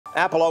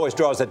Apple always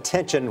draws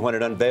attention when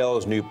it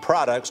unveils new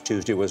products.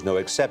 Tuesday was no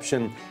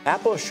exception.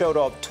 Apple showed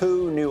off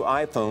two new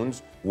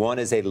iPhones. One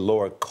is a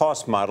lower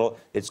cost model.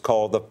 It's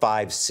called the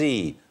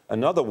 5C.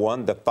 Another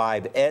one, the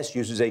 5S,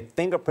 uses a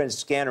fingerprint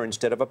scanner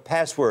instead of a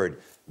password.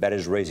 That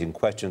is raising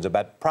questions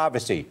about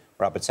privacy.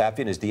 Robert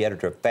Safian is the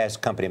editor of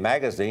Fast Company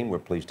Magazine. We're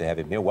pleased to have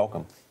him here.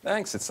 Welcome.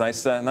 Thanks. It's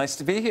nice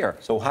to be here.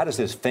 So how does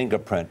this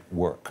fingerprint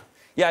work?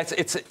 Yeah,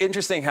 it's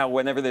interesting how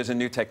whenever there's a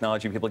new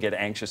technology, people get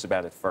anxious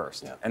about it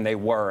first, and they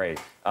worry.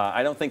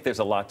 I don't think there's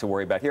a lot to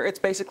worry about here. It's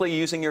basically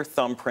using your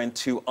thumbprint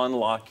to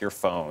unlock your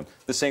phone,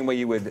 the same way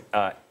you would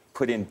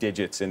put in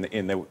digits in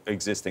the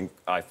existing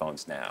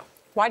iPhones now.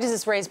 Why does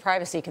this raise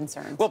privacy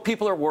concerns? Well,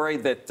 people are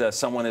worried that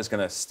someone is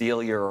going to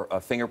steal your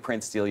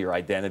fingerprint, steal your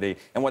identity.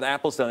 And what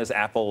Apple's done is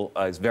Apple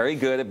is very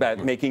good about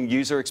making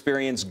user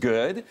experience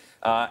good,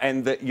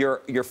 and that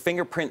your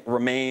fingerprint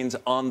remains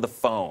on the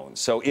phone.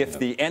 So if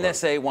the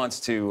NSA wants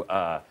to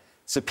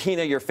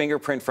subpoena your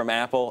fingerprint from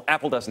Apple,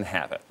 Apple doesn't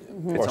have it.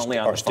 It's only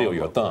on the phone. Or steal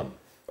your thumb.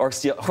 Or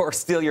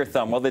steal your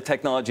thumb. Well, the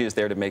technology is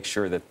there to make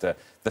sure that the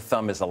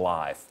thumb is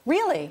alive.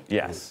 Really?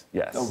 Yes,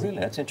 yes. Oh, really?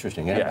 That's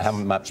interesting. Yes. How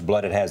much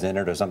blood it has in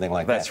it or something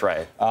like that. That's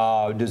right.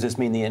 Does this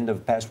mean the end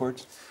of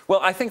passwords? Well,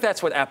 I think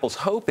that's what Apple's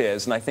hope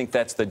is, and I think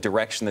that's the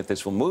direction that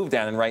this will move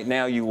down. And right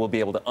now, you will be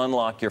able to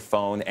unlock your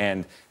phone,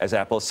 and as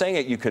Apple is saying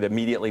it, you could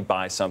immediately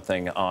buy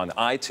something on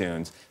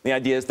iTunes. The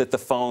idea is that the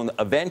phone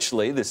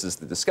eventually, this is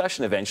the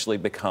discussion, eventually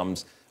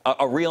becomes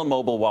a real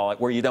mobile wallet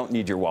where you don't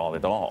need your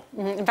wallet at all.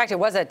 In fact, it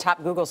was a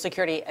top Google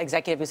security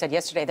executive who said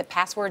yesterday that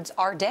passwords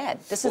are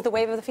dead. This is the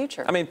wave of the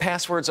future. I mean,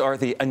 passwords are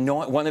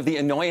one of the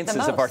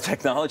annoyances of our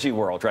technology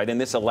world, right? And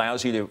this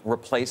allows you to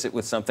replace it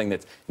with something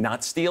that's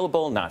not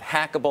stealable, not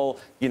hackable,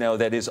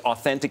 that is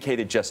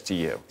authenticated just to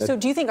you. So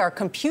do you think our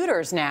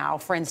computers now,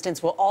 for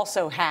instance, will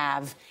also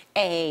have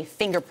a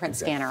fingerprint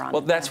scanner on it?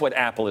 Well, that's what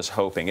Apple is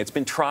hoping. It's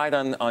been tried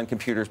on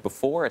computers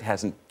before. It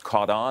hasn't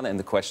caught on, and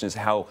the question is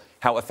how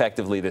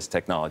effectively this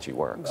technology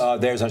works.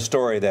 There's a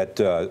story that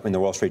in the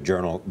Wall Street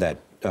Journal that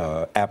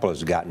Apple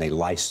has gotten a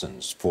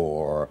license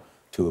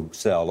to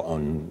sell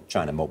on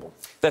China Mobile.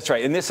 That's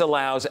right, and this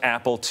allows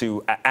Apple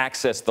to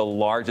access the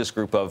largest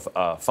group of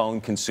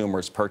phone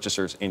consumers,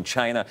 purchasers in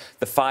China.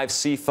 The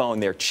 5C phone,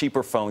 their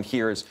cheaper phone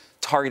here, is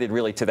targeted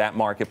really to that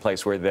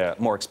marketplace where the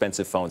more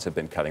expensive phones have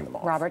been cutting them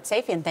off. Robert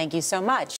Safian, thank you so much.